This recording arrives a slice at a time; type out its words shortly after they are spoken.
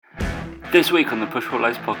This week on the Push Pull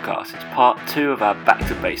Legs podcast, it's part 2 of our Back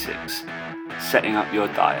to Basics, setting up your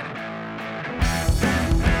diet.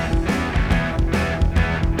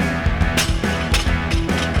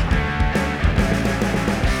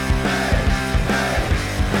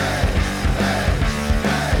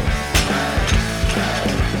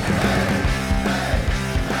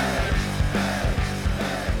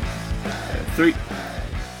 Three,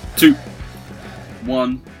 two,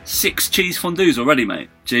 one. 6 cheese fondues already, mate.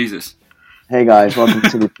 Jesus. Hey guys, welcome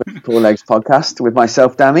to the Push Pull Legs podcast with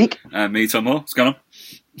myself, Dan Meek. And me, Tom Moore. What's going on?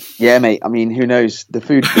 Yeah, mate. I mean, who knows? The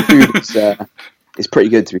food is pretty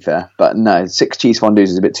good, to be fair. But no, 6 cheese fondues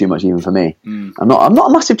is a bit too much even for me. I'm not a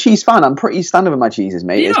massive cheese fan. I'm pretty standard with my cheeses,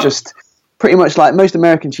 mate. Yeah. It's just pretty much like most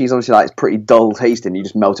American cheese. Obviously, like it's pretty dull tasting. You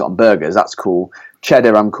just melt it on burgers. That's cool.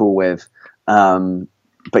 Cheddar, I'm cool with.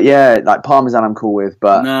 But yeah, like Parmesan I'm cool with,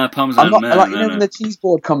 but nah, Parmesan, I'm not like when the cheese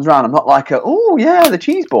board comes around, I'm not like the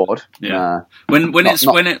cheese board. Yeah. Nah,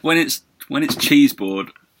 when it's cheese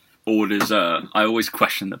board or dessert, I always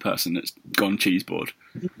question the person that's gone cheese board.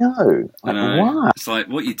 No, like, why? It's like,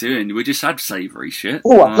 what are you doing? We just had savoury shit.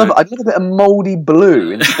 Oh, I'd love a bit of mouldy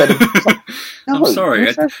blue instead of. I'm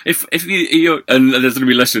sorry. If you're and there's gonna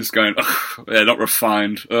be listeners going, they're not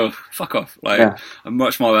refined. Fuck off. Like I'd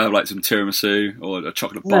much more have like some tiramisu or a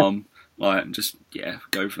chocolate bomb. Like and just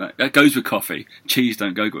go for that. That goes with coffee. Cheese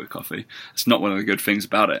don't go with coffee. It's not one of the good things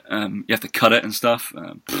about it. You have to cut it and stuff.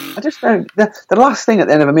 I just don't. The last thing at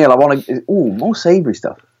the end of a meal I want is more savoury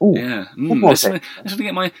stuff. Ooh, yeah. I just want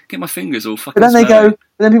to get my fingers all fucking. But then smelly.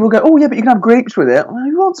 then people go, oh yeah, but you can have grapes with it. Well,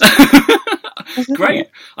 who wants? Great.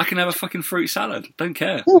 I can have a fucking fruit salad. Don't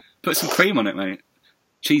care. Put some cream on it, mate.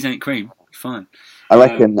 Cheese ain't cream. Fine. I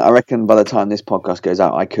reckon by the time this podcast goes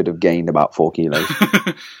out, I could have gained about 4 kilos.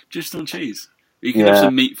 Just on cheese. You can have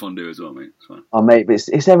some meat fondue as well, mate. It's fine. Oh, mate, but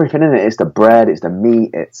it's everything in it. It's the bread, it's the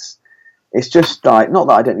meat, it's just like, not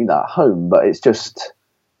that I don't need that at home, but it's just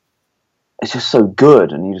so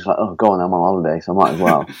good. And you're just like, oh, go on, I'm on holiday, so I might as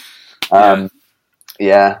well.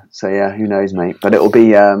 Who knows, mate? But it'll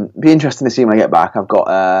be interesting to see when I get back. I've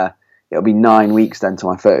got it'll be 9 weeks then to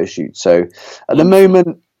my photo shoot. So at the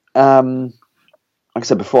moment, like I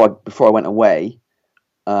said before I went away,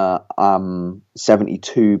 I'm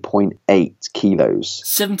 72.8 kilos.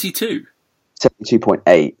 72?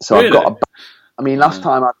 72.8. So really? I've got last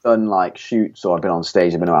time I've done like shoots or I've been on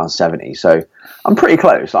stage, I've been around 70. So I'm pretty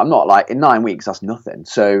close. I'm not like, in 9 weeks, that's nothing.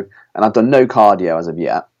 So, and I've done no cardio as of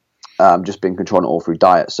yet. Just been controlling it all through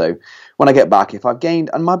diet. So when I get back, if I've gained,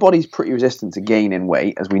 and my body's pretty resistant to gaining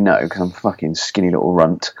weight, as we know, because I'm a fucking skinny little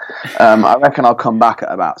runt, I reckon I'll come back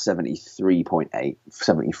at about 73.8,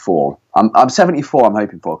 74. I'm 74, I'm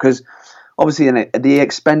hoping for, because obviously the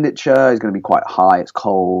expenditure is going to be quite high. It's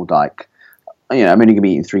cold, like, I'm only going to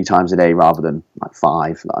be eating 3 times a day rather than like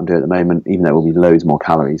 5 that I'm doing at the moment, even though it will be loads more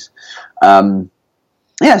calories. So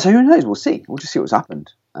who knows? We'll see. We'll just see what's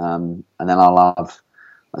happened. And then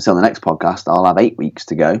let's say on the next podcast, I'll have 8 weeks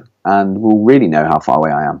to go, and we'll really know how far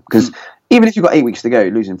away I am. Because even if you've got 8 weeks to go,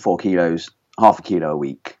 losing 4 kilos, half a kilo a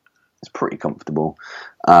week, it's pretty comfortable.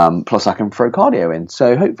 Plus, I can throw cardio in,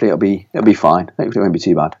 so hopefully it'll be fine. Hopefully, it won't be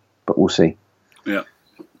too bad, but we'll see. Yeah.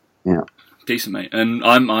 Yeah. Decent, mate. And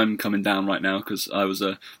I'm coming down right now because I was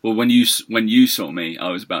when you saw me, I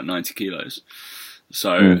was about 90 kilos.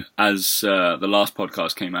 So as the last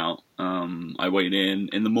podcast came out, I weighed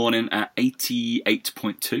in the morning at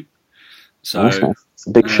 88.2. So it's a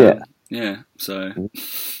big shit. Yeah. So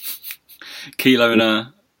kilo and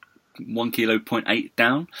 1 kilo 0.8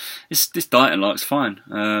 down. This diet and life's fine.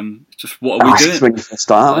 Just what are we doing? When you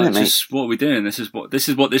start, isn't it, mate? Just what are we doing? This is what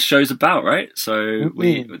this show's about, right? So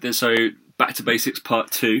Back to Basics Part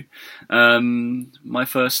 2. Setting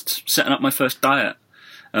up my first diet.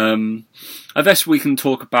 I guess we can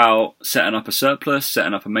talk about setting up a surplus,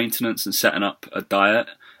 setting up a maintenance, and setting up a diet,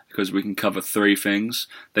 because we can cover 3 things.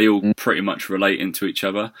 They all pretty much relate into each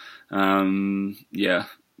other.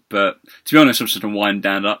 But to be honest, I'm just going to wind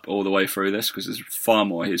Dan up all the way through this, because there's far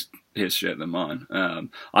more his shit than mine.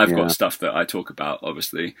 I've got stuff that I talk about,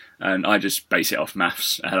 obviously, and I just base it off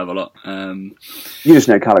maths a hell of a lot. You just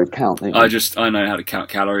know calories count, don't you? I know how to count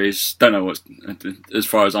calories. Don't know as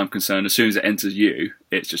far as I'm concerned, as soon as it enters you,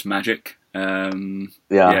 it's just magic. It's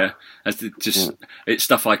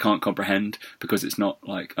stuff I can't comprehend, because it's not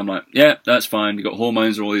like, I'm like, yeah, that's fine, you got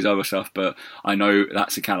hormones and all these other stuff, but I know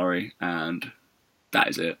that's a calorie and that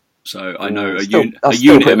is it. So I know a unit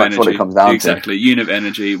of energy. What it comes down exactly, to. Unit of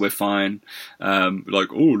energy, we're fine. Like,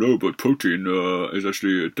 oh no, but protein is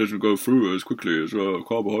actually, it doesn't go through as quickly as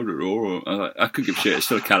carbohydrate. Or I could give shit. It's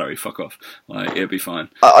still a calorie. Fuck off. Like, it'll be fine.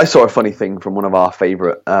 I saw a funny thing from one of our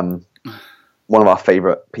favourite one of our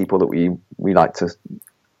favourite people that we like to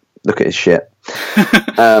look at his shit.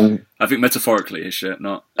 I think metaphorically his shit,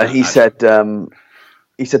 not. And he said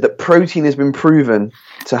that protein has been proven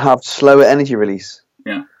to have slower energy release.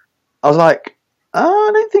 Yeah. I was like, I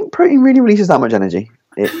don't think protein really releases that much energy.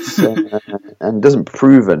 It's and doesn't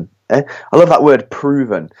proven. I love that word,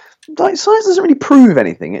 proven. Like, science doesn't really prove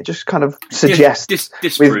anything. It just kind of suggests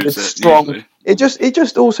disproves with strong. It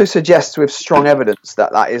just also suggests with strong evidence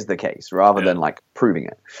that is the case, rather than like proving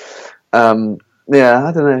it. Yeah,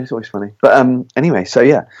 I don't know. It's always funny, but anyway. So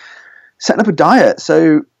yeah, setting up a diet.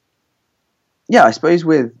 So yeah, I suppose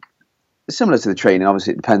with similar to the training,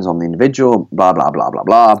 obviously it depends on the individual. Blah blah blah blah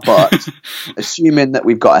blah. But assuming that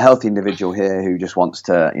we've got a healthy individual here who just wants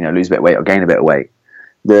to lose a bit of weight or gain a bit of weight.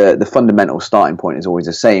 The fundamental starting point is always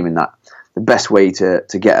the same, in that the best way to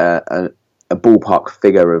get a ballpark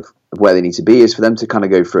figure of where they need to be is for them to kind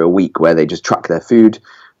of go through a week where they just track their food,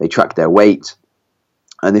 they track their weight,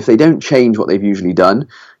 and if they don't change what they've usually done,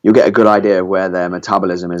 you'll get a good idea of where their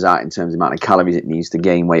metabolism is at in terms of the amount of calories it needs to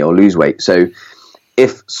gain weight or lose weight. So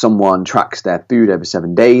if someone tracks their food over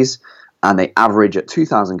 7 days and they average at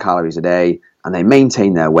 2,000 calories a day and they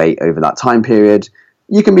maintain their weight over that time period,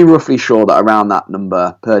 you can be roughly sure that around that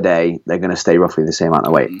number per day, they're going to stay roughly the same amount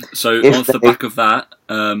of weight. So off the back of that,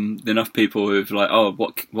 enough people who've like, oh,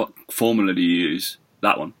 what formula do you use?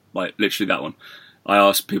 That one, like literally that one. I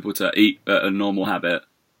ask people to eat at a normal habit,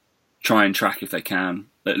 try and track if they can,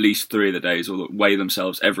 at least 3 of the days, or weigh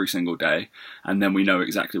themselves every single day, and then we know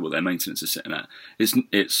exactly what their maintenance is sitting at.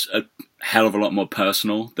 It's a hell of a lot more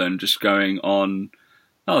personal than just going on,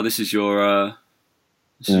 oh, this is your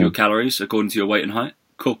calories according to your weight and height.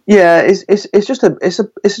 Cool. Yeah, it's just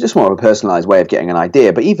more of a personalised way of getting an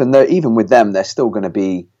idea. But even with them, they're still going to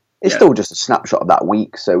be. It's still just a snapshot of that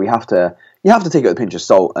week. So you have to take it with a pinch of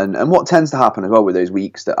salt. And what tends to happen as well with those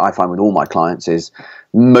weeks that I find with all my clients is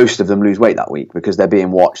most of them lose weight that week because they're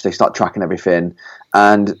being watched. They start tracking everything,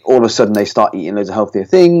 and all of a sudden they start eating loads of healthier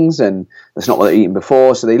things, and that's not what they're eating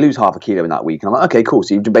before. So they lose half a kilo in that week. And I'm like, okay, cool.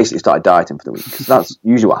 So you've basically started dieting for the week, because that's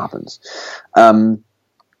usually what happens.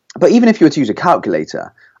 But even if you were to use a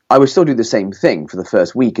calculator, I would still do the same thing for the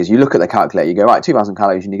first week. As you look at the calculator, you go, right, 2,000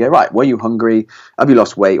 calories, and you go, right, were you hungry? Have you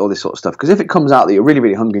lost weight? All this sort of stuff. Because if it comes out that you're really,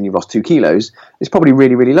 really hungry and you've lost 2 kilos, it's probably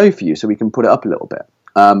really, really low for you. So we can put it up a little bit,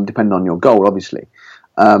 depending on your goal, obviously.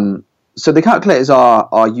 So the calculators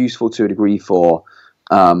are useful to a degree for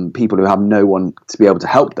people who have no one to be able to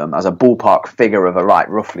help them as a ballpark figure of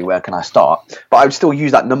roughly where can I start? But I would still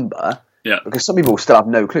use that number, because some people still have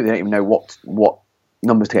no clue. They don't even know what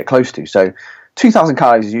numbers to get close to. So 2,000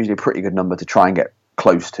 calories is usually a pretty good number to try and get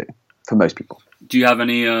close to for most people. Do you have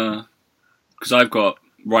any, because I've got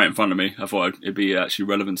right in front of me, I thought it'd be actually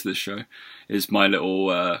relevant to this show, is my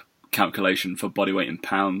little calculation for body weight in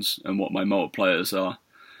pounds and what my multipliers are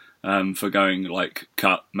for going like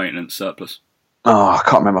cut, maintenance, surplus. Oh, I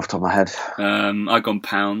can't remember off the top of my head. I've gone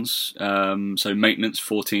pounds. So maintenance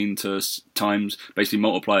 14 times, basically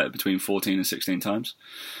multiply it between 14 and 16 times.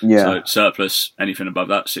 Yeah. So surplus, anything above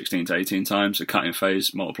that, 16 to 18 times. The cutting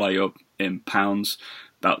phase, multiply your in pounds,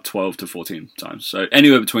 about 12 to 14 times. So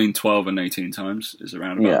anywhere between 12 and 18 times is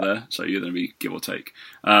around about there. So you're going to be give or take.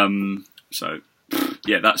 So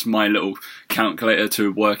yeah, that's my little calculator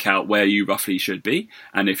to work out where you roughly should be,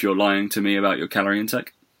 and if you're lying to me about your calorie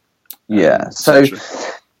intake. Yeah, so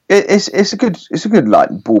it's a good like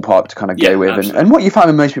ballpark to kind of go with, and what you find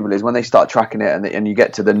with most people is when they start tracking it and you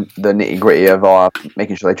get to the nitty gritty of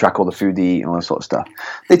making sure they track all the food they eat and all that sort of stuff,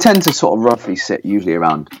 they tend to sort of roughly sit usually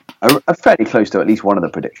around a fairly close to at least one of the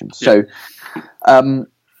predictions. So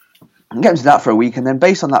get into that for a week, and then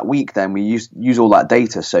based on that week, then we use all that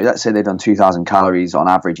data. So let's say they've done 2,000 calories on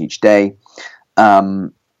average each day.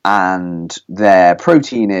 And their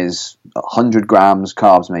protein is 100 grams,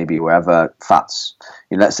 carbs maybe, wherever fats.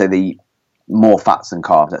 Let's say they eat more fats than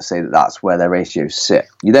carbs. Let's say that's where their ratios sit.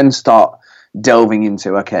 You then start delving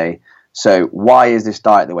into, okay, so why is this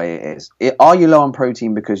diet the way it is? Are you low on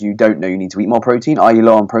protein because you don't know you need to eat more protein? Are you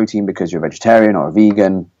low on protein because you're a vegetarian or a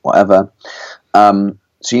vegan, whatever? So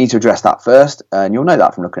you need to address that first, and you'll know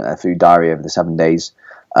that from looking at their food diary over the 7 days.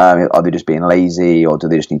 Are they just being lazy, or do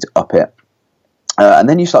they just need to up it? And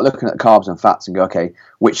then you start looking at carbs and fats and go, okay,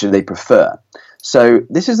 which do they prefer? So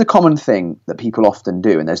this is a common thing that people often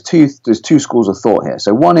do, and there's two schools of thought here.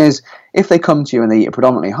 So one is, if they come to you and they eat a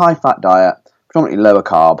predominantly high-fat diet, predominantly lower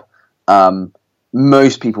carb,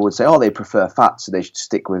 most people would say, oh, they prefer fat, so they should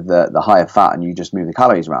stick with the higher fat and you just move the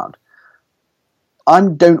calories around. I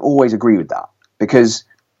don't always agree with that, because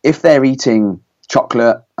if they're eating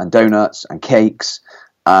chocolate and donuts and cakes,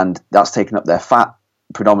 and that's taking up their fat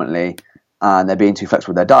predominantly, and they're being too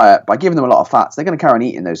flexible with their diet, by giving them a lot of fats, they're going to carry on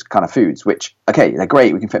eating those kind of foods, which, okay, they're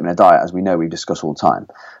great, we can fit them in a diet, as we know, we've discussed all the time,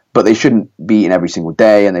 but they shouldn't be eating every single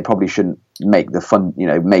day, and they probably shouldn't make up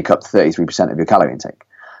 33% of your calorie intake.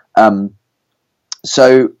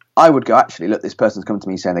 So I would go, actually, look, this person's come to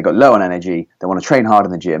me saying they've got low on energy, they want to train hard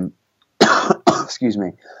in the gym. Excuse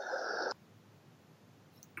me.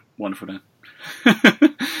 Wonderful, Dan.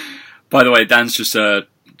 By the way, Dan's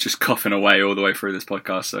just coughing away all the way through this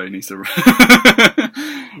podcast, so he needs to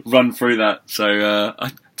run through that. So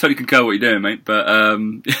I totally concur what you're doing, mate. But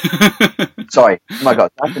sorry, oh my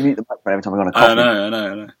God, I have to mute the microphone every time I go on a cough. I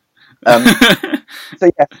know.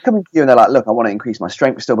 So yeah, coming to you and they're like, look, I want to increase my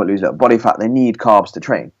strength still, but lose a little body fat. They need carbs to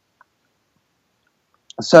train.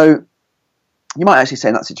 So you might actually say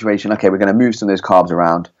in that situation, okay, we're going to move some of those carbs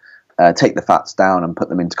around, take the fats down and put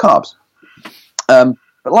them into carbs.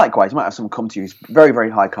 But likewise, you might have someone come to you who's very,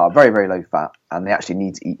 very high carb, very, very low fat, and they actually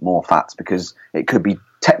need to eat more fats because it could be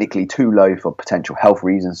technically too low for potential health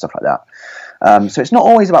reasons, stuff like that. So it's not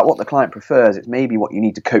always about what the client prefers. It's maybe what you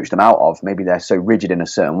need to coach them out of. Maybe they're so rigid in a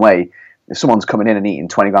certain way. If someone's coming in and eating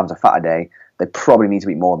 20 grams of fat a day, they probably need to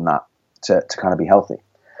eat more than that to kind of be healthy.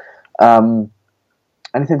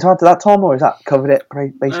 Anything to add to that, Tom, or has that covered it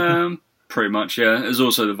basically? Pretty much, yeah. There's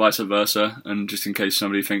also the vice versa, and just in case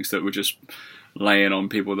somebody thinks that we're just laying on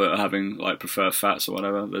people that are having prefer fats or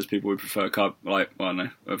whatever, there's people who prefer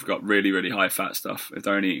have got really, really high fat stuff. If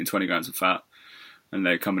they're only eating 20 grams of fat and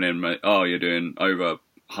they're coming in, you're doing over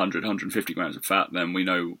 100, 150 grams of fat, then we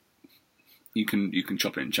know you can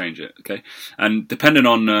chop it and change it, okay? And depending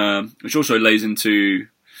on, which also lays into,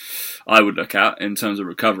 I would look at in terms of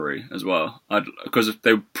recovery as well. Because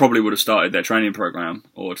they probably would have started their training program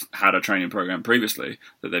or had a training program previously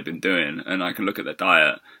that they've been doing, and I can look at their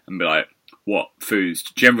diet and be like, what foods?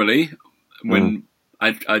 Generally, when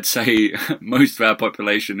I'd say most of our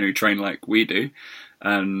population who train like we do,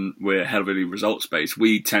 and we're heavily results based,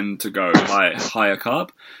 we tend to go higher carb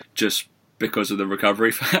just because of the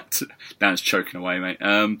recovery fat. Dan's choking away, mate.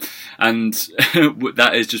 And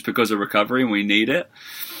that is just because of recovery, and we need it.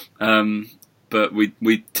 But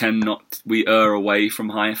we tend not, we err away from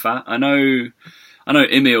high fat. I know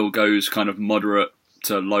Emil goes kind of moderate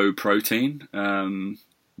to low protein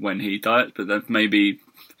when he diets, but that maybe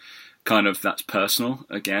kind of that's personal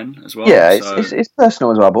again as well. Yeah, so it's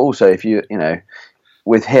personal as well. But also, if you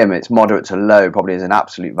with him, it's moderate to low probably is an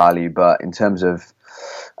absolute value. But in terms of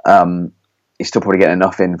he's still probably getting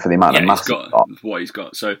enough in for the amount of mass he's got. What he's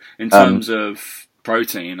got. So in terms of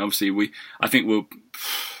protein, obviously I think we'll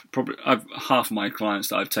probably half of my clients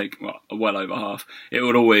that I've taken, well over half, it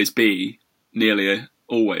would always be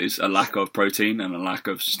always a lack of protein and a lack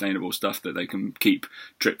of sustainable stuff that they can keep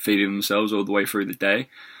drip feeding themselves all the way through the day.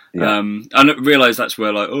 Yeah. I realise that's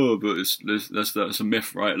where but that's a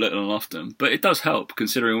myth, right? Little and often, but it does help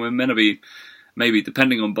considering we're meant to be, maybe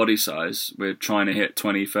depending on body size, we're trying to hit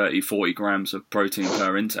 20, 30, 40 grams of protein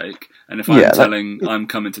per intake. And if I'm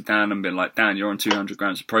coming to Dan and being like, Dan, you're on 200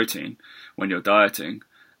 grams of protein when you're dieting,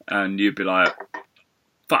 and you'd be like,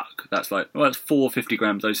 fuck, that's that's 4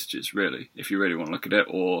 50-gram dosages, really, if you really want to look at it,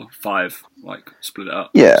 or 5, split it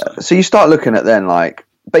up. Yeah, so you start looking at then,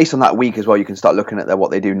 based on that week as well, you can start looking at what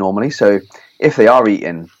they do normally. So if they are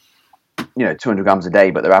eating, 200 grams a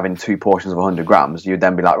day, but they're having 2 portions of 100 grams, you'd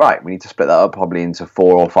then be like, right, we need to split that up probably into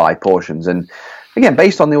 4 or 5 portions. And again,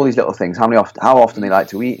 based on all these little things, how often they like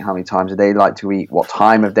to eat, how many times a day they like to eat, what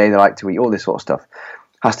time of day they like to eat, all this sort of stuff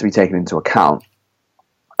has to be taken into account.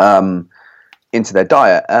 Into their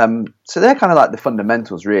diet. So they're kind of like the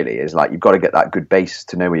fundamentals, really, is you've got to get that good base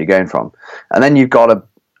to know where you're going from. And then you've got to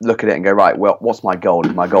look at it and go, right, well, what's my goal?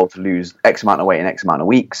 Is my goal to lose X amount of weight in X amount of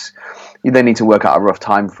weeks? You then need to work out a rough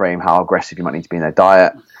time frame, how aggressive you might need to be in their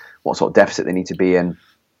diet, what sort of deficit they need to be in.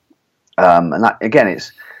 And that, again,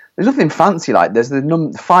 there's nothing fancy there's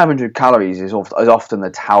the 500 calories is often the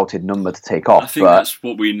touted number to take off. I think that's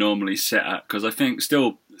what we normally set at, because I think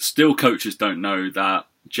still coaches don't know that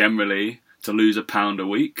generally to lose a pound a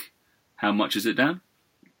week, how much is it, Dan?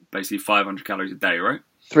 Basically 500 calories a day, right?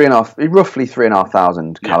 Roughly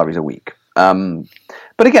 3,500 calories a week. But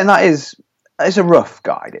again, it's a rough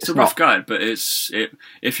guide. It's a rough guide, but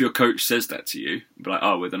if your coach says that to you, be like,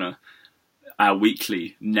 our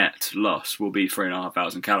weekly net loss will be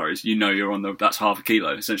 3,500 calories. You're that's half a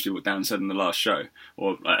kilo. Essentially, what Dan said in the last show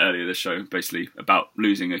or earlier this show, basically about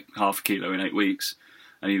losing half a kilo in 8 weeks,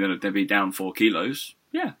 and you're going to be down 4 kilos.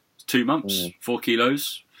 Yeah. 2 months, 4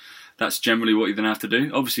 kilos. That's generally what you're going to have to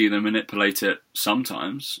do. Obviously, you're going to manipulate it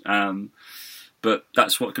sometimes, but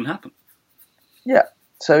that's what can happen. Yeah.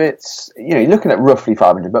 So it's, you're looking at roughly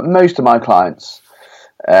 500, but most of my clients,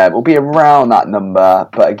 Will be around that number,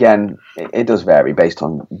 but again, it does vary based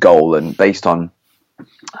on goal and based on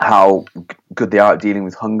how good they are at dealing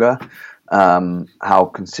with hunger,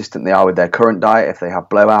 how consistent they are with their current diet. If they have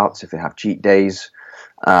blowouts, if they have cheat days,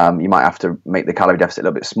 you might have to make the calorie deficit a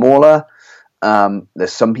little bit smaller.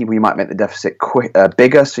 There's some people you might make the deficit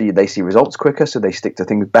bigger, so they see results quicker, so they stick to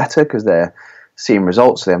things better because they're seeing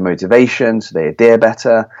results, so they have motivation, so they adhere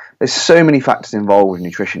better. There's so many factors involved with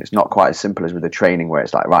nutrition. It's not quite as simple as with the training where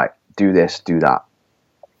it's like, right, do this, do that.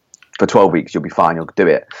 For 12 weeks, you'll be fine, you'll do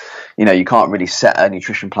it. You can't really set a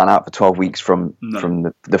nutrition plan out for 12 weeks from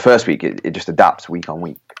the first week. It just adapts week on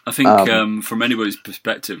week. I think from anybody's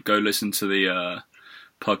perspective, go listen to the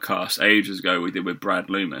podcast ages ago we did with Brad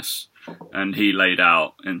Loomis, and he laid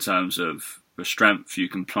out in terms of the strength you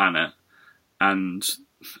can plan it, and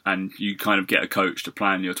you kind of get a coach to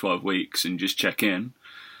plan your 12 weeks and just check in.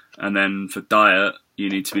 And then for diet, you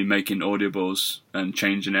need to be making audibles and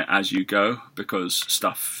changing it as you go, because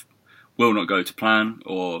stuff will not go to plan,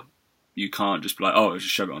 or you can't just be like, oh, I'll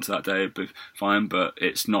just shove it onto that day, it'll be fine. But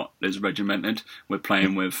it's not as regimented. We're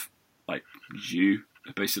playing with like you,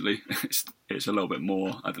 basically. It's a little bit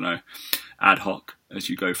more, I don't know, ad hoc as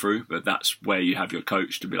you go through, but that's where you have your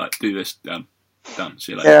coach to be like, do this, done,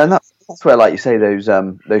 see you later. Yeah, and that's where, like you say,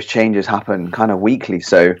 those changes happen kind of weekly.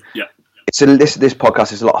 So yeah, this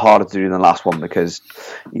podcast is a lot harder to do than the last one, because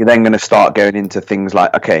you're then going to start going into things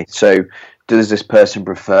like, okay, so does this person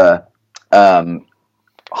prefer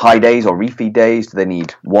high days or refeed days? Do they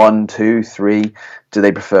need 1, 2, 3? Do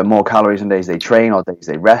they prefer more calories on days they train or days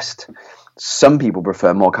they rest? Some people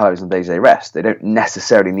prefer more calories on days they rest. They don't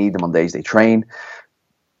necessarily need them on days they train.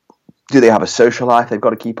 Do they have a social life they've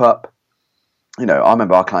got to keep up? I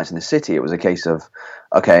remember our clients in the city, it was a case of,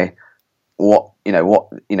 okay,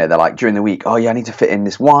 they're like during the week, oh yeah, I need to fit in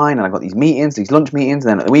this wine, and I've got these meetings, these lunch meetings,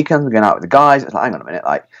 and then at the weekends we're going out with the guys. It's like, hang on a minute,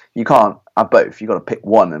 like you can't have both. You've got to pick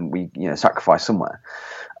one, and we sacrifice somewhere.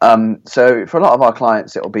 So for a lot of our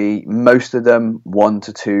clients, it'll be most of them 1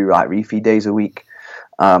 to 2 like refeed days a week,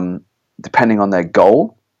 depending on their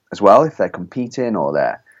goal as well. If they're competing or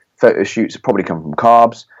their photo shoots probably come from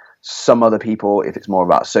carbs. Some other people, if it's more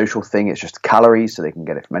about a social thing, it's just calories, so they can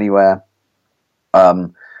get it from anywhere.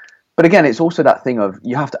 But again, it's also that thing of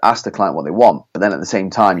you have to ask the client what they want, but then at the same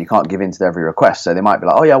time, you can't give in to every request. So they might be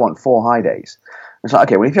like, oh yeah, I want 4 high days. It's like,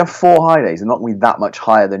 okay, well, if you have 4 high days, they're not going to be that much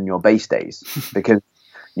higher than your base days because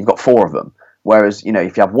you've got 4 of them. Whereas,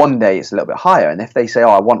 if you have 1 day, it's a little bit higher. And if they say,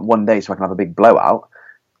 oh, I want 1 day so I can have a big blowout,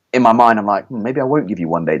 in my mind, I'm like, maybe I won't give you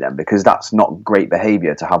 1 day then, because that's not great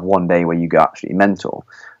behavior to have 1 day where you go absolutely mental.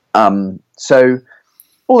 So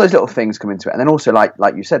all those little things come into it. And then also,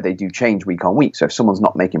 like you said, they do change week on week. So if someone's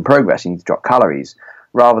not making progress, you need to drop calories.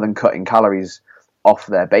 Rather than cutting calories off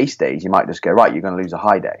their base days, you might just go, right, you're going to lose a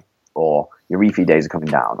high day, or your refeed days are coming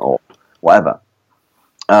down, or whatever.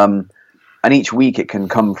 And each week it can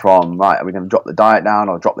come from, right, are we going to drop the diet down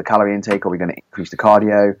or drop the calorie intake? Are we going to increase the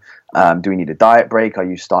cardio? Do we need a diet break? Are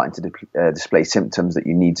you starting to display symptoms that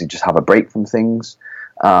you need to just have a break from things?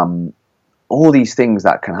 All these things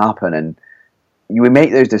that can happen, and you would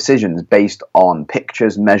make those decisions based on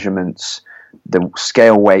pictures, measurements, the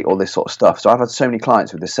scale weight, all this sort of stuff. So I've had so many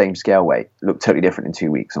clients with the same scale weight look totally different in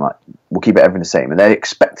 2 weeks. I'm like, we'll keep everything the same. And they're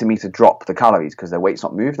expecting me to drop the calories because their weight's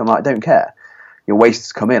not moved. I'm like, I don't care. Your waist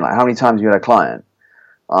has come in. Like, how many times have you had a client,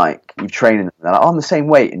 like, you've trained and they're like, oh, I'm the same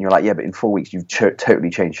weight. And you're like, yeah, but in 4 weeks, you've totally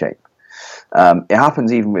changed shape. It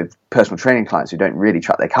happens even with personal training clients who don't really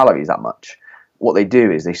track their calories that much. What they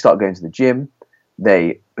do is they start going to the gym,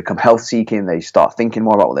 they become health seeking, they start thinking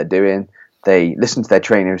more about what they're doing, they listen to their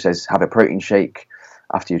trainer who says have a protein shake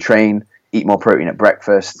after you train, eat more protein at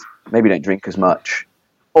breakfast, maybe don't drink as much.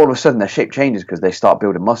 All of a sudden their shape changes because they start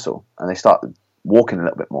building muscle and they start walking a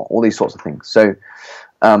little bit more, all these sorts of things. So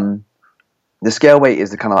the scale weight is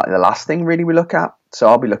the kind of like the last thing really we look at. So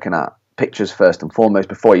I'll be looking at pictures first and foremost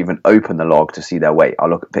before you even open the log to see their weight. I'll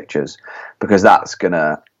look at pictures because that's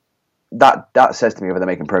gonna that says to me whether they're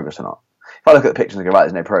making progress or not. If I look at the pictures and go, right,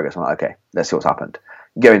 there's no progress, I'm like, okay, let's see what's happened.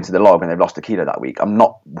 Go into the log and they've lost a kilo that week. I'm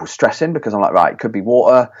not stressing because I'm like, right, it could be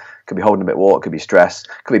water, could be holding a bit of water, could be stress,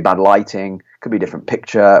 could be bad lighting, could be a different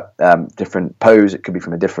picture, different pose. It could be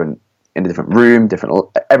from in a different room, different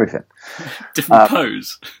everything. Different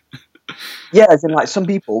pose. Yeah, as in like some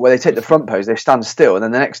people where they take the front pose, they stand still, and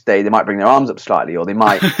then the next day they might bring their arms up slightly, or they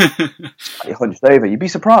might slightly hunched over. You'd be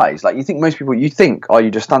surprised. Like you think most people, you think, oh,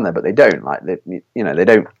 you just stand there, but they don't. Like they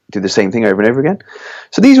don't do the same thing over and over again.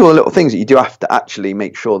 So these are all the little things that you do have to actually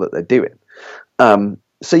make sure that they're doing.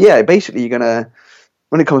 So yeah, basically you're gonna,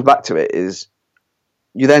 when it comes back to it, is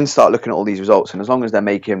you then start looking at all these results, and as long as they're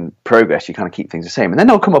making progress, you kind of keep things the same. And then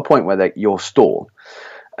there'll come a point where you'll stall.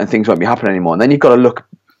 and things won't be happening anymore. And then you've got to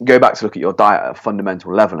go back to look at your diet at a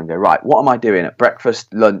fundamental level and go, right, what am I doing at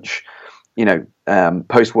breakfast, lunch,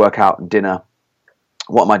 post-workout, dinner?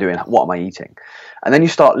 What am I doing? What am I eating? And then you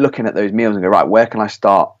start looking at those meals and go, right, where can I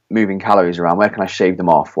start moving calories around? Where can I shave them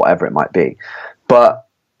off? Whatever it might be. But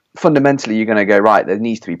fundamentally, you're going to go, right, there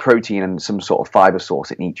needs to be protein and some sort of fiber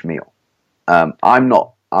source in each meal. I'm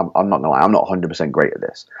not going to lie, I'm not 100% great at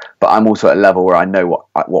this, but I'm also at a level where I know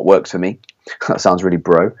what works for me. That sounds really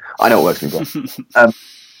bro. I know what works for me, bro.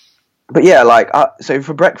 But yeah, so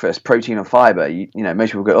for breakfast, protein and fiber,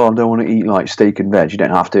 most people go, oh, I don't want to eat like steak and veg. You don't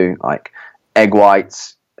have to. Like egg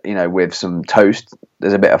whites, with some toast.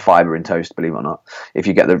 There's a bit of fiber in toast, believe it or not. If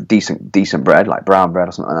you get the decent bread, like brown bread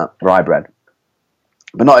or something like that, rye bread.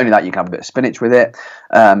 But not only that, you can have a bit of spinach with it.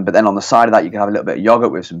 But then on the side of that, you can have a little bit of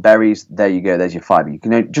yogurt with some berries. There you go. There's your fiber. You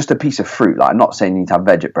can just a piece of fruit. Like I'm not saying you need to have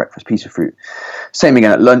veg at breakfast. Piece of fruit. Same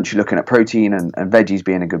again at lunch. You're looking at protein and veggies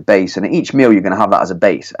being a good base. And at each meal, you're going to have that as a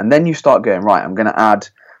base. And then you start going, right, I'm going to add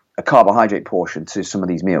a carbohydrate portion to some of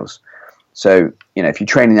these meals. So if you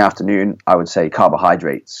train in the afternoon, I would say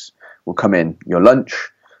carbohydrates will come in your lunch,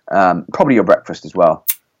 probably your breakfast as well.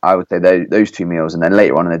 I would say those two meals, and then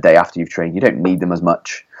later on in the day after you've trained, you don't need them as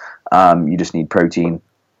much. You just need protein.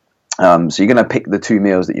 So you're going to pick the two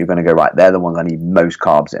meals that you're going to go, right, they're the ones I need most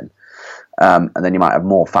carbs in. And then you might have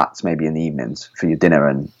more fats maybe in the evenings for your dinner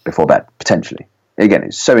and before bed, potentially. Again,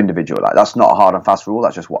 it's so individual. Like that's not a hard and fast rule.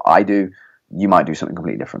 That's just what I do. You might do something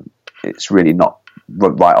completely different. It's really not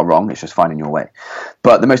right or wrong. It's just finding your way.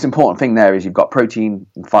 But the most important thing there is you've got protein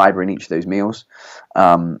and fiber in each of those meals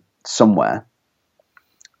somewhere.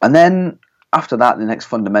 And then after that, the next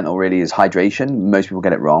fundamental really is hydration. Most people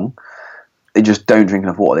get it wrong. They just don't drink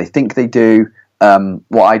enough water. They think they do.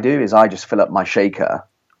 What I do is I just fill up my shaker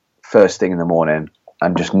first thing in the morning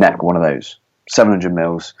and just neck one of those. 700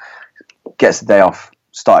 mils. Gets the day off,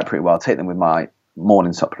 started pretty well. Take them with my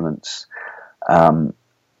morning supplements. And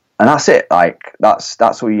that's it. Like that's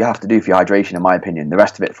all you have to do for your hydration, in my opinion. The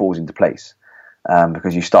rest of it falls into place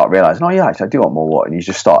because you start realizing, oh yeah, actually, I do want more water, and you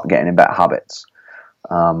just start getting in better habits.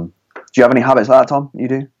 Do you have any habits like that, Tom? You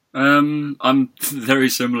do? I'm very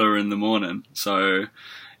similar in the morning. So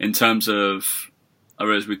in terms of,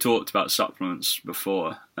 as we talked about supplements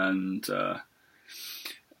before, and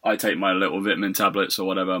I take my little vitamin tablets or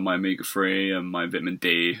whatever, my omega-3 and my vitamin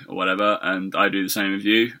D or whatever, and I do the same with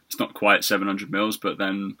you. It's not quite 700 mils, but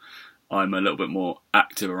then I'm a little bit more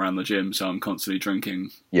active around the gym, so I'm constantly drinking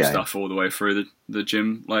stuff all the way through the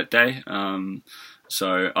gym day.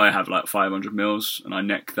 So I have like 500 mils and I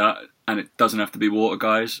neck that, and it doesn't have to be water,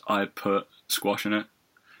 guys. I put squash in it.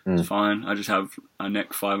 It's fine. I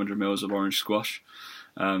neck 500 mils of orange squash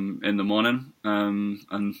in the morning, and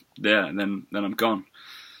then I'm gone.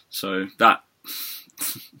 So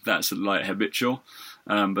that's like habitual,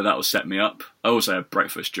 but that will set me up. I also have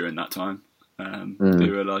breakfast during that time. Do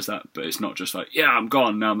realise that, but it's not just like, yeah, I'm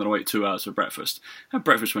gone, now I'm going to wait 2 hours for breakfast. Have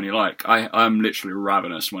breakfast when you like. I'm literally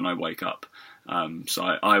ravenous when I wake up. So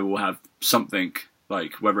I will have something,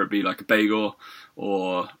 like whether it be like a bagel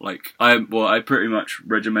or like I pretty much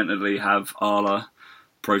regimentedly have Arla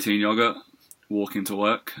protein yogurt walking to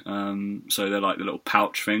work. So they're like the little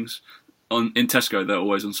pouch things. In Tesco, they're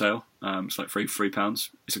always on sale. It's like £3.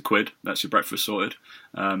 It's £1. That's your breakfast sorted.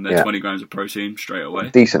 They're 20 grams of protein straight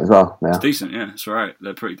away. Decent as well. Yeah. It's decent, yeah. It's all right.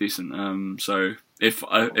 They're pretty decent. So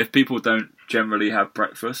if people don't generally have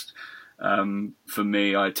breakfast, for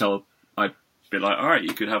me, I'd be like, all right,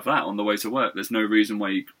 you could have that on the way to work. There's no reason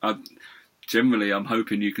why generally, I'm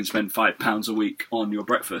hoping you can spend £5 a week on your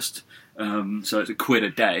breakfast. So it's £1 a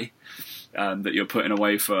day that you're putting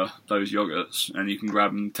away for those yogurts, and you can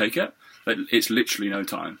grab and take it. But it's literally no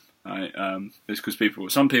time. Right? It's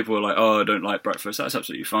because some people are like, oh, I don't like breakfast. That's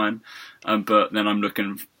absolutely fine. But then I'm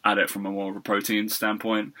looking at it from a more of a protein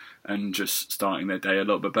standpoint and just starting their day a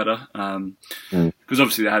little bit better. Because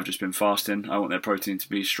obviously they have just been fasting. I want their protein to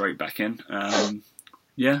be straight back in. And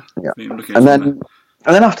then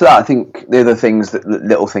after that, I think the other things,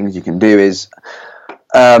 little things you can do is,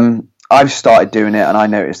 I've started doing it, and I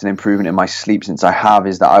noticed an improvement in my sleep since I have,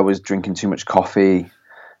 is that I was drinking too much coffee.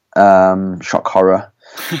 Shock horror.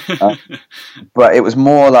 But it was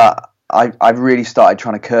more that I've really started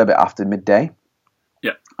trying to curb it after midday.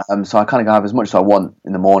 Yeah. So I kind of have as much as I want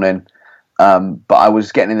in the morning. But I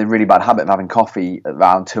was getting in the really bad habit of having coffee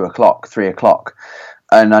around 2 o'clock, 3 o'clock.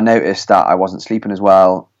 And I noticed that I wasn't sleeping as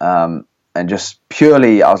well. And just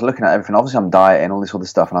purely, I was looking at everything. Obviously I'm dieting, all this other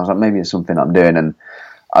stuff. And I was like, maybe it's something I'm doing. And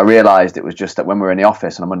I realised it was just that when we were in the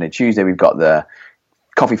office on a Monday, Tuesday, we've got the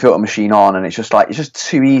coffee filter machine on, and it's just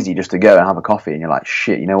too easy just to go and have a coffee, and you're like,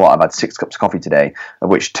 shit, you know what? I've had 6 cups of coffee today, of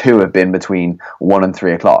which 2 have been between 1 and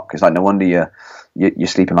 3 o'clock. It's like, no wonder you're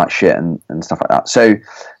sleeping like shit and stuff like that. So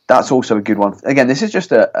that's also a good one. Again, this is just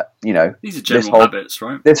these are general habits,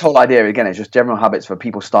 right? This whole idea, again, is just general habits for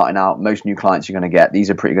people starting out. Most new clients you're going to get, these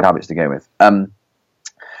are pretty good habits to go with. And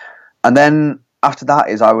then after that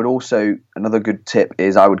is, another good tip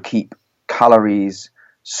is I would keep calories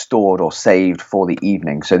stored or saved for the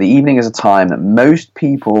evening. So the evening is a time that most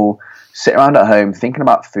people sit around at home thinking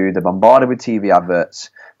about food. They're bombarded with TV adverts.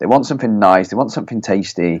 They want something nice. They want something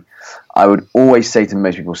tasty. I would always say to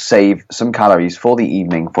most people, save some calories for the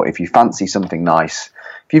evening for if you fancy something nice.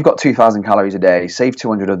 If you've got 2,000 calories a day, save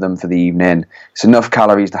 200 of them for the evening. It's enough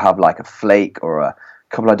calories to have like a flake or a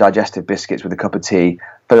couple of digestive biscuits with a cup of tea.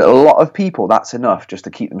 But a lot of people, that's enough just to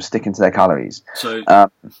keep them sticking to their calories. So I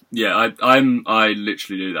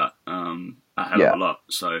literally do that a hell of a lot.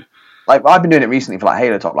 So like I've been doing it recently for like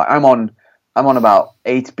Halo Top. Like I'm on about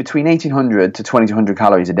between 1,800 to 2,200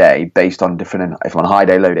 calories a day, based on different, if I'm on high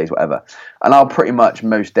day, low days, whatever. And I'll pretty much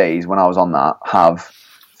most days when I was on that have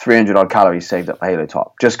 300 odd calories saved up for Halo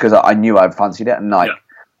Top, just because I knew I fancied it and I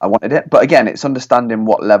wanted it. But again, it's understanding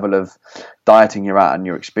what level of dieting you're at and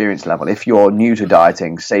your experience level. If you're new to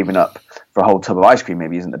dieting, saving up for a whole tub of ice cream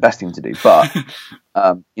maybe isn't the best thing to do. But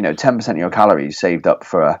 10% of your calories saved up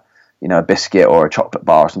for a biscuit or a chocolate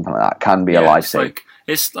bar or something like that can be a lifesaver.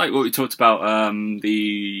 It's like what we talked about,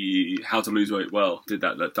 the How to Lose Weight Well, did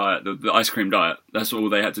that diet, the ice cream diet. That's all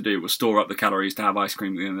they had to do was store up the calories to have ice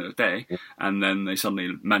cream at the end of the day, and then they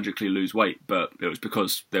suddenly magically lose weight. But it was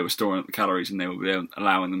because they were storing up the calories and they were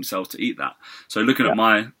allowing themselves to eat that. So looking at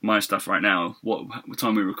my stuff right now, what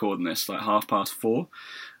time are we recording this? Like 4:30.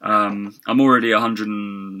 I'm already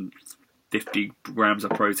 150 grams of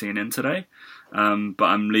protein in today. But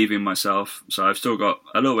I'm leaving myself, so I've still got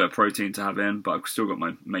a little bit of protein to have in, but I've still got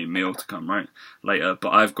my main meal to come later.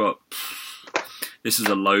 But this is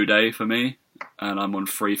a low day for me, and I'm on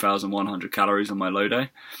 3,100 calories on my low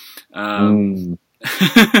day. And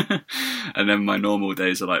then my normal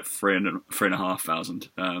days are like 3,500.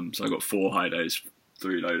 So I've got 4 high days,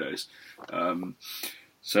 3 low days.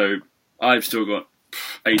 So I've still got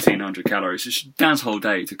 1,800 calories. It's Dan's whole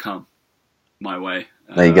day to come my way.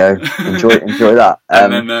 There you go. Enjoy that.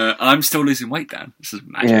 And then I'm still losing weight, Dan. This is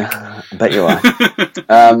magic. Yeah, I bet you are.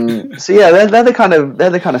 So yeah, they're the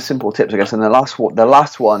kind of simple tips, I guess. And the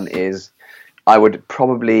last one is, I would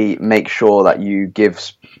probably make sure that you give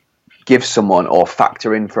someone or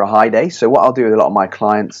factor in for a high day. So what I'll do with a lot of my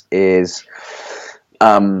clients is,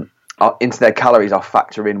 into their calories, I'll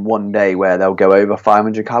factor in one day where they'll go over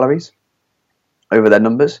 500 calories over their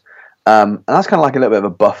numbers, and that's kind of like a little bit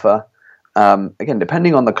of a buffer. Again,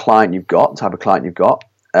 depending on the client you've got, type of client you've got,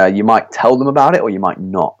 you might tell them about it or you might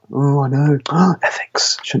not. Oh, I know.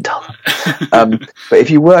 Ethics. Shouldn't tell them. But if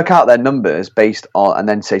you work out their numbers based on, and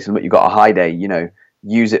then say to them that you've got a high day,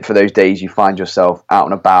 use it for those days you find yourself out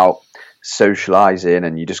and about, socialising,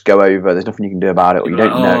 and you just go over, there's nothing you can do about it, or you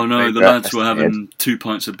don't know. Oh no, the lads were having 2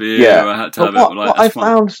 pints of beer, or I had to have it. What I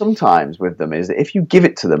found sometimes with them is that if you give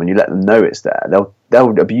it to them and you let them know it's there,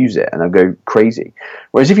 they'll abuse it and they'll go crazy.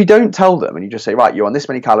 Whereas if you don't tell them and you just say, right, you're on this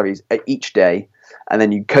many calories each day, and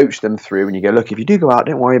then you coach them through and you go, look, if you do go out,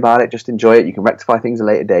 don't worry about it, just enjoy it, you can rectify things a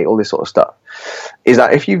later date, all this sort of stuff, is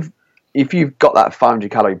that if you've got that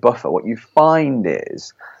 500 calorie buffer, what you find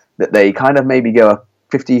is that they kind of maybe go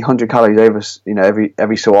 50, 100 calories over,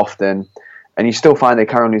 every so often, and you still find they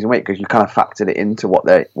carry on losing weight because you kind of factored it into what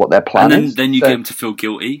their plan is. And then you get them to feel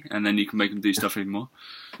guilty, and then you can make them do stuff even more.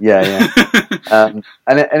 Yeah. And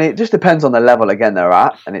it just depends on the level again they're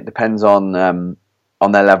at, and it depends on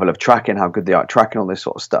their level of tracking, how good they are at tracking, all this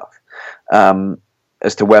sort of stuff,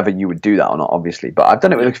 as to whether you would do that or not, obviously. But I've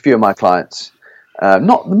done it with a few of my clients,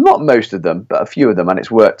 not most of them, but a few of them, and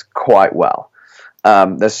it's worked quite well.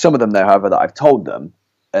 There's some of them, though, however, that I've told them,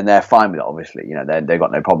 and they're fine with it, obviously. They've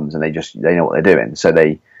got no problems, and they know what they're doing, so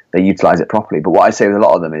they utilize it properly. But what I say with a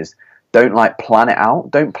lot of them is, don't plan it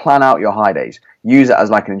out. Don't plan out your high days. Use it as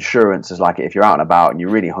like an insurance, as like if you're out and about and you're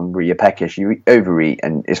really hungry, you're peckish, you overeat,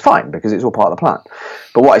 and it's fine because it's all part of the plan.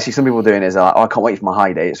 But what I see some people doing is like, I can't wait for my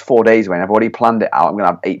high day. It's 4 days away and I've already planned it out. I'm going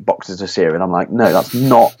to have 8 boxes of cereal. And I'm like, no, that's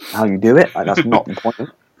not how you do it. Like, that's not the point.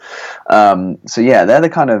 So yeah, they're the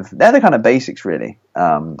kind of basics really.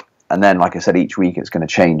 And then, like I said, each week it's going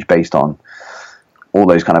to change based on all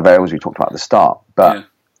those kind of variables we talked about at the start. But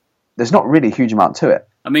there's not really a huge amount to it.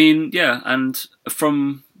 I mean, yeah, and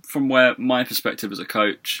from where my perspective as a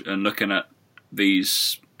coach and looking at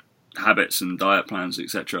these habits and diet plans,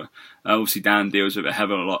 etc. Obviously, Dan deals with it a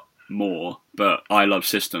hell of a lot more, but I love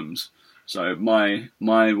systems. So my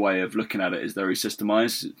way of looking at it is very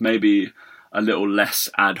systemized. Maybe a little less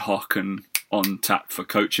ad hoc and on tap for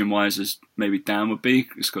coaching wise as maybe Dan would be,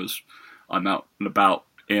 just because I'm out and about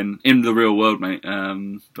in the real world, mate.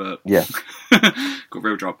 But Yeah. got a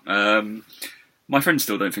real job. My friends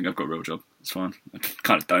still don't think I've got a real job. It's fine. I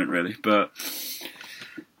kind of don't really, but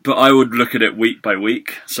I would look at it week by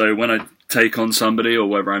week. So when I take on somebody, or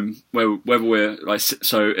whether we're like,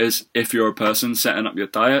 so as if you're a person setting up your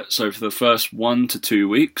diet. So for the first 1 to 2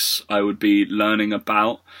 weeks, I would be learning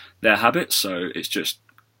about their habits. So it's just,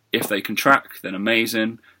 if they can track, then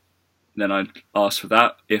amazing. Then I'd ask for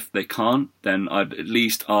that. If they can't, then I'd at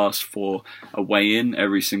least ask for a weigh-in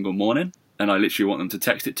every single morning. And I literally want them to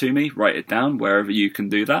text it to me, write it down, wherever you can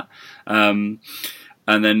do that. And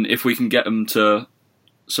then if we can get them to...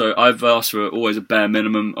 So I've asked for always a bare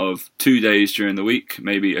minimum of 2 days during the week,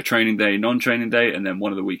 maybe a training day, non-training day, and then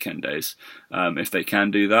one of the weekend days. If they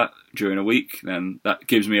can do that during a week, then that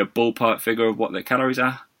gives me a ballpark figure of what their calories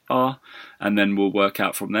are, and then we'll work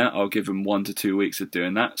out from there. I'll give them 1 to 2 weeks of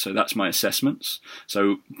doing that. So that's my assessments.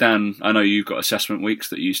 So Dan, I know you've got assessment weeks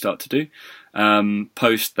that you start to do.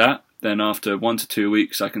 Post that. Then after 1 to 2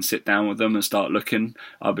 weeks, I can sit down with them and start looking.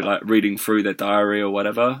 I'll be like reading through their diary or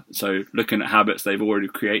whatever. So looking at habits they've already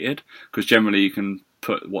created, because generally you can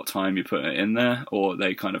put what time you put it in there, or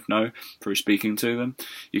they kind of know through speaking to them.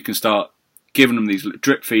 You can start giving them these,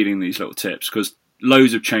 drip feeding these little tips, because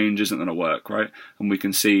loads of change isn't going to work, right? And we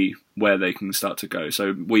can see where they can start to go.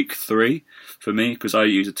 So week 3 for me, because I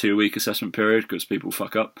use a 2-week assessment period because people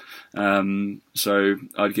fuck up. So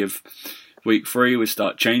I'd give... Week 3, we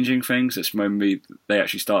start changing things. It's when they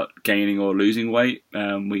actually start gaining or losing weight.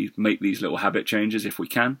 We make these little habit changes if we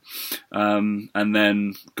can, and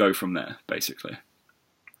then go from there, basically.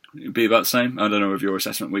 It'd be about the same. I don't know if your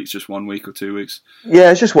assessment week's just 1 week or 2 weeks. Yeah,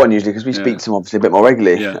 it's just one usually, because we speak to them obviously a bit more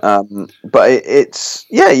regularly. Yeah. But it's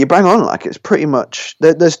you bang on. Like, it's pretty much...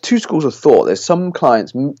 There's 2 schools of thought. There's some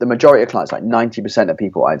clients, the majority of clients, like 90% of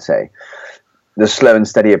people, I'd say, the slow and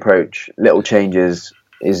steady approach, little changes...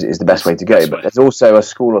 is the best way to go. But there's also a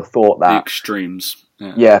school of thought that... The extremes.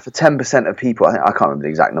 Yeah, for 10% of people, I can't remember the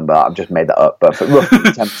exact number, I've just made that up, but for roughly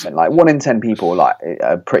 10%, like 1 in 10 people like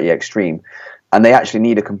are pretty extreme, and they actually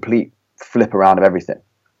need a complete flip around of everything.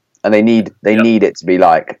 And they need it to be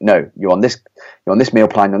like, no, you're on this meal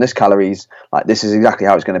plan, you're on this calories, like this is exactly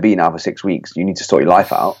how it's going to be now for 6 weeks. You need to sort your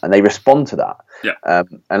life out, and they respond to that. Yeah.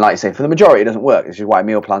 And like you say, for the majority, it doesn't work. This is why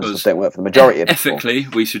meal plans just don't work for the majority of people. Ethically,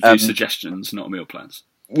 we should do suggestions, not meal plans.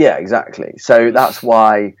 Yeah, exactly. So that's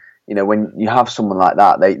why, when you have someone like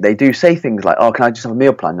that, they do say things like, oh, can I just have a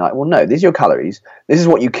meal plan? You're like, well, no, these are your calories. This is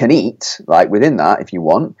what you can eat, like within that, if you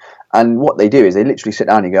want. And what they do is they literally sit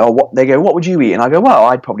down and go, what would you eat? And I go, well,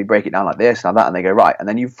 I'd probably break it down like this and that. And they go, right. And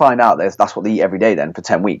then you find out that's what they eat every day then for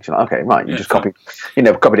 10 weeks. You're like, okay, right. You just copied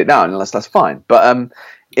it down, and that's fine. But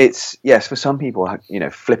it's, yes, for some people,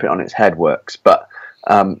 flip it on its head works. But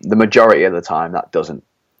the majority of the time, that doesn't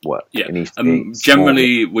work. Yeah. It needs to be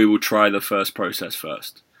generally, we will try the first process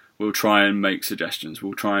first. We'll try and make suggestions.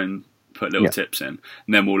 We'll try and put little tips in, and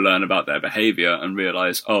then we'll learn about their behaviour and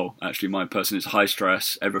realise, oh, actually my person is high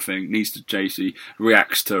stress, everything needs to JC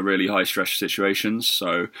reacts to really high stress situations.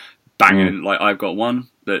 So banging, like I've got one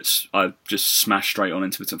that's I've just smashed straight on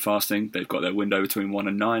intermittent fasting. They've got their window between 1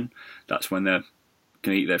 and 9. That's when they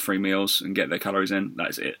can eat their 3 meals and get their calories in. That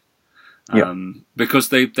is it. Because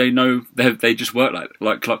they know they just work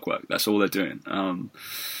like clockwork. That's all they're doing.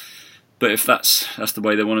 But if that's the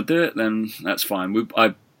way they want to do it, then that's fine.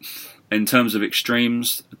 In terms of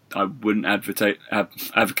extremes, I wouldn't advocate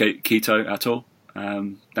keto at all.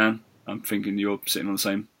 Dan, I'm thinking you're sitting on the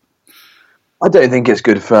same. I don't think it's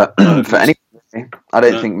good for anyone. I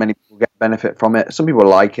don't think many people get benefit from it. Some people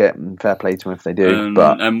like it, and fair play to them if they do.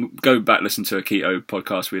 But go back, listen to a keto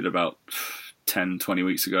podcast we did about 10, 20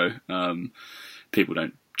 weeks ago. People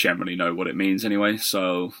don't generally know what it means anyway,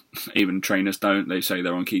 so even trainers don't. They say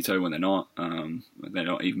they're on keto when they're not. They're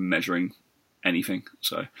not even measuring anything,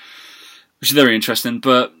 so which is very interesting.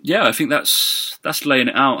 But yeah, I think that's laying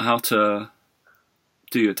it out how to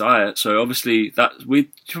do your diet. So obviously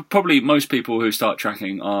most people who start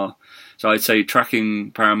tracking are, so I'd say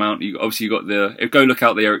tracking paramount. You got go look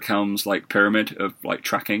out the Eric Helms like pyramid of like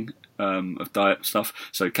tracking of diet stuff.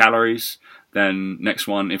 So calories. Then next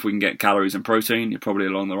one, if we can get calories and protein, you're probably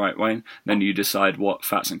along the right way. Then you decide what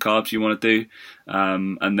fats and carbs you want to do,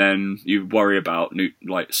 and then you worry about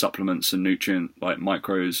like supplements and nutrient like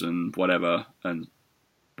micros and whatever and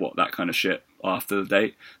what that kind of shit after the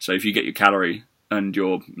date. So if you get your calorie and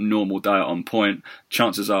your normal diet on point,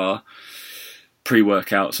 chances are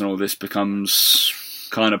pre-workouts and all this becomes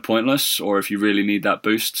kind of pointless, or if you really need that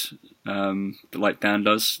boost, like Dan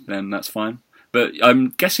does, then that's fine. But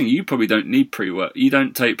I'm guessing you probably don't need pre-work. You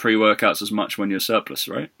don't take pre-workouts as much when you're surplus,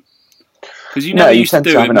 right? Because you never used to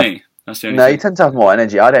do it with me. That's the only thing. You tend to have more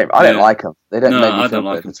energy. I don't like them. They don't make me feel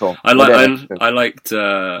good at all. I liked.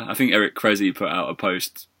 I think Eric Cressy put out a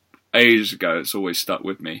post ages ago. It's always stuck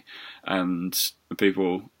with me. And it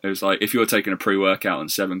was like, if you're taking a pre-workout and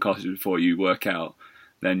 7 coffees before you work out,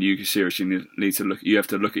 then you seriously need to look. You have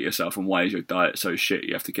to look at yourself and why is your diet so shit?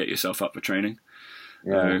 You have to get yourself up for training.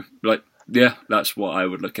 Yeah. That's what I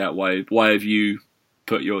would look at. Why have you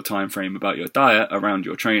put your time frame about your diet around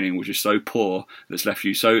your training, which is so poor, that's left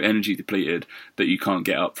you so energy depleted that you can't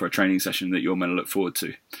get up for a training session that you're meant to look forward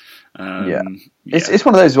to. It's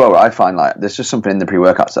one of those as well where I find like there's just something in the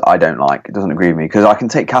pre-workouts that I don't like. It doesn't agree with me because I can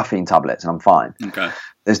take caffeine tablets and I'm fine. Okay.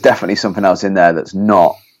 There's definitely something else in there that's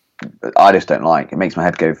not. I just don't like. It makes my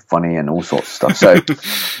head go funny and all sorts of stuff. So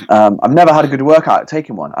I've never had a good workout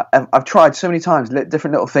taking one. I've tried so many times,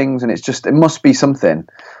 different little things, and it must be something.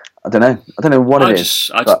 I don't know what it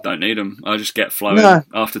is. I just don't need them. I just get flowing. No,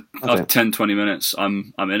 after 10, 20 minutes,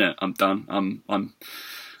 I'm in it. I'm done.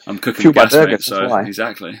 I'm cooking the gas, mate. So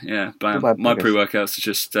exactly, yeah. My pre-workouts are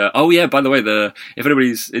just. By the way, if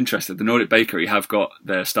anybody's interested, the Nordic Bakery have got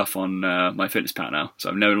their stuff on my fitness pal now,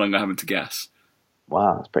 so I'm no longer having to guess.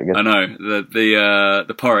 Wow, that's pretty good. I know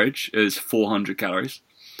the porridge is 400 calories,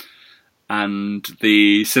 and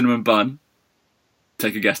the cinnamon bun.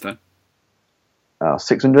 Take a guess, Dan.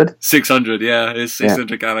 600? 600, yeah, it's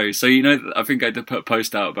 600 calories. So, I think I did put a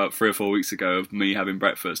post out about 3 or 4 weeks ago of me having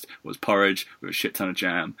breakfast. It was porridge with a shit ton of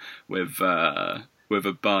jam, with a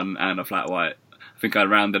bun and a flat white. I think I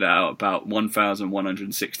rounded it out about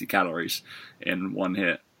 1,160 calories in one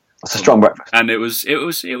hit. That's a strong breakfast. And it was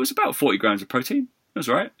about 40 grams of protein. That was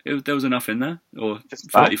right. There was enough in there, or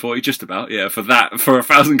 30, 40, just about. Yeah, for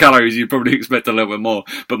 1,000 calories, you'd probably expect a little bit more.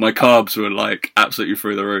 But my carbs were like absolutely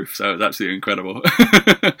through the roof, so it was absolutely incredible.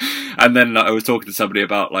 And then I was talking to somebody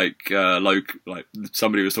about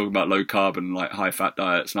somebody was talking about low carb and like high fat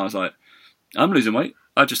diets, and I was like, I'm losing weight.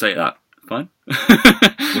 I just ate that. Fine.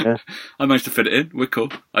 Yeah. I managed to fit it in. We're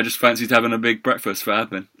cool. I just fancied having a big breakfast for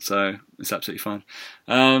admin, so it's absolutely fine.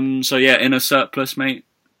 In a surplus, mate,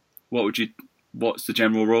 what's the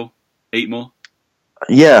general rule? Eat more?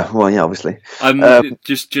 Yeah, obviously.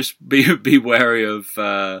 Just be wary of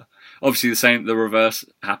obviously the reverse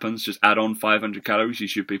happens. Just add on 500 calories. You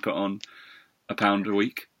should be put on a pound a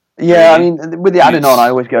week. Yeah, I mean, with the adding on, I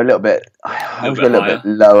always go a little bit lower. I always go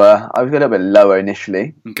a little bit lower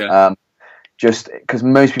initially. Okay. Just because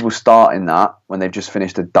most people start in that when they've just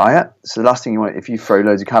finished a diet. So the last thing you want, if you throw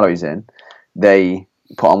loads of calories in, they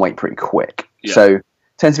put on weight pretty quick. Yeah. So it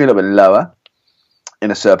tends to be a little bit lower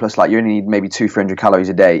in a surplus. Like you only need maybe 200-300 calories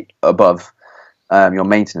a day above your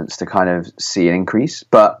maintenance to kind of see an increase.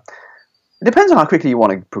 But it depends on how quickly you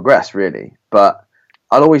want to progress, really. But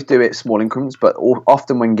I'll always do it small increments, but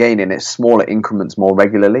often when gaining, it's smaller increments more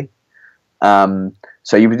regularly.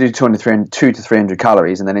 So you would do 200 to 300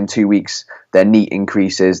 calories, and then in 2 weeks, their NEAT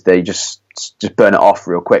increases. They just burn it off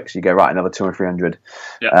real quick. So you go, right, another 200 or 300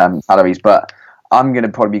 calories. But I'm going to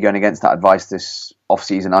probably be going against that advice this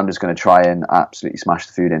off-season. I'm just going to try and absolutely smash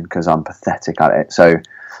the food in because I'm pathetic at it. So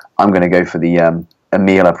I'm going to go for the a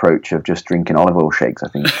meal approach of just drinking olive oil shakes, I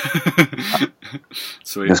think.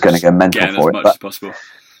 Sweet. Just going to go mental for it. As much as possible.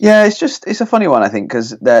 Yeah, it's a funny one, I think, because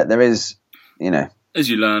there is, as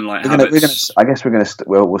you learn, like habits.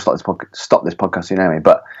 We'll stop this podcast soon anyway,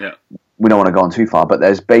 but we don't want to go on too far. But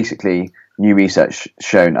there's basically new research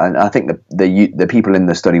shown, and I think the people in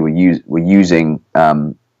the study were using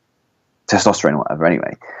testosterone or whatever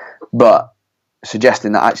anyway, but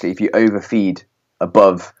suggesting that actually if you overfeed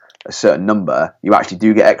above a certain number, you actually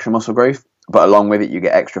do get extra muscle growth, but along with it you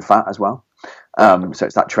get extra fat as well. So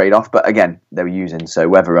it's that trade-off. But again, they were using, so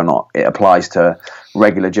whether or not it applies to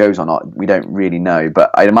regular Joes or not, we don't really know.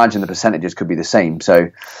 But I'd imagine the percentages could be the same.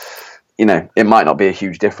 So, it might not be a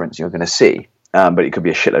huge difference you're going to see, but it could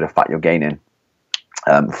be a shitload of fat you're gaining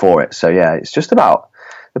for it. So yeah, it's just about,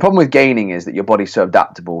 the problem with gaining is that your body's so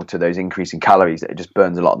adaptable to those increasing calories that it just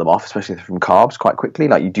burns a lot of them off, especially from carbs, quite quickly.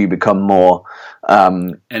 Like you do become more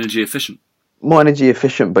energy efficient.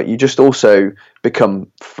 But you just also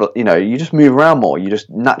become, you just move around more. You just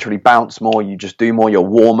naturally bounce more. You just do more. You're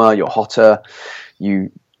warmer. You're hotter.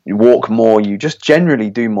 You walk more. You just generally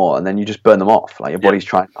do more, and then you just burn them off. Like your body's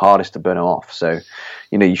trying hardest to burn them off. So,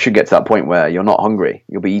 you should get to that point where you're not hungry.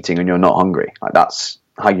 You'll be eating and you're not hungry. Like that's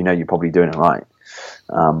how you're probably doing it right.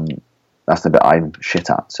 That's the bit I'm shit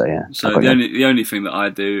at. So yeah. So the only thing that I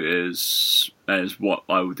do is what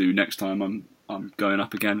I will do next time I'm going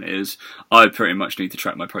up again, is I pretty much need to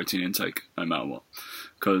track my protein intake no matter what,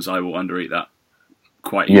 because I will undereat that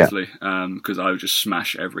quite easily, because I would just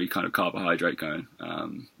smash every kind of carbohydrate going.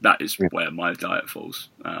 That is where my diet falls.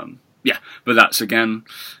 But that's, again,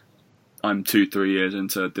 I'm 2-3 years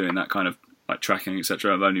into doing that kind of like tracking,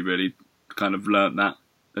 etc. I've only really kind of learnt that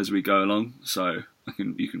as we go along, so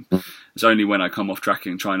you can. It's only when I come off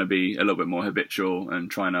tracking, trying to be a little bit more habitual and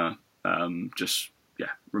trying to just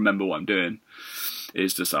remember what I'm doing,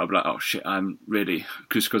 is to start like, oh shit, I'm really,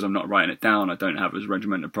 because I'm not writing it down, I don't have as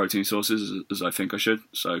regimented protein sources as I think I should.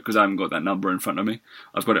 So because I haven't got that number in front of me,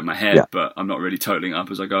 I've got it in my head, but I'm not really totaling up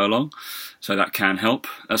as I go along. So that can help.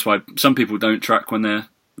 That's why some people don't track when they're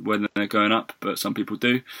going up, but some people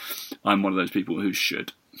do. I'm one of those people who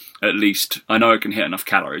should. At least I know I can hit enough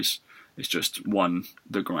calories. It's just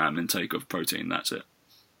the gram intake of protein. That's it.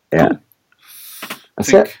 Yeah, cool.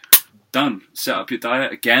 that's it. Done. Set up your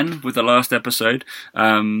diet again with the last episode.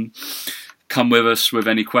 Come with us with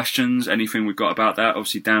any questions, anything we've got about that.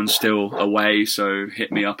 Obviously, Dan's still away, so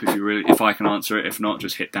hit me up if I can answer it. If not,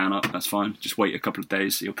 just hit Dan up. That's fine. Just wait a couple of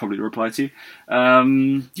days. He'll probably reply to you.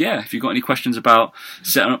 If you've got any questions about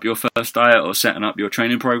setting up your first diet or setting up your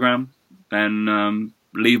training program, then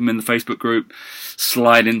leave them in the Facebook group.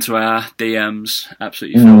 Slide into our DMs.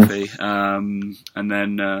 Absolutely filthy. And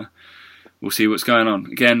then we'll see what's going on.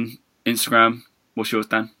 Again, Instagram. What's yours,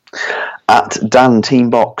 Dan? At Dan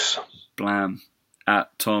Teambox. Blam. At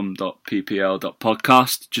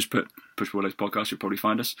tom.ppl.podcast. Just put Push Pull Legs Podcast, you'll probably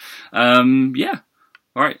find us. All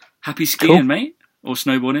right. Happy skiing, mate. Or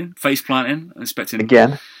snowboarding. Face planting. Expecting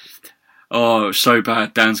again. Oh, it's so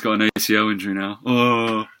bad. Dan's got an ACL injury now.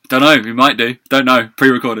 Oh, don't know. He might do. Don't know.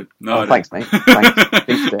 Pre-recorded. No. Thanks, mate.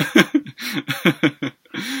 Thanks.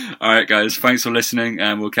 All right, guys. Thanks for listening,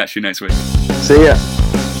 and we'll catch you next week. See ya.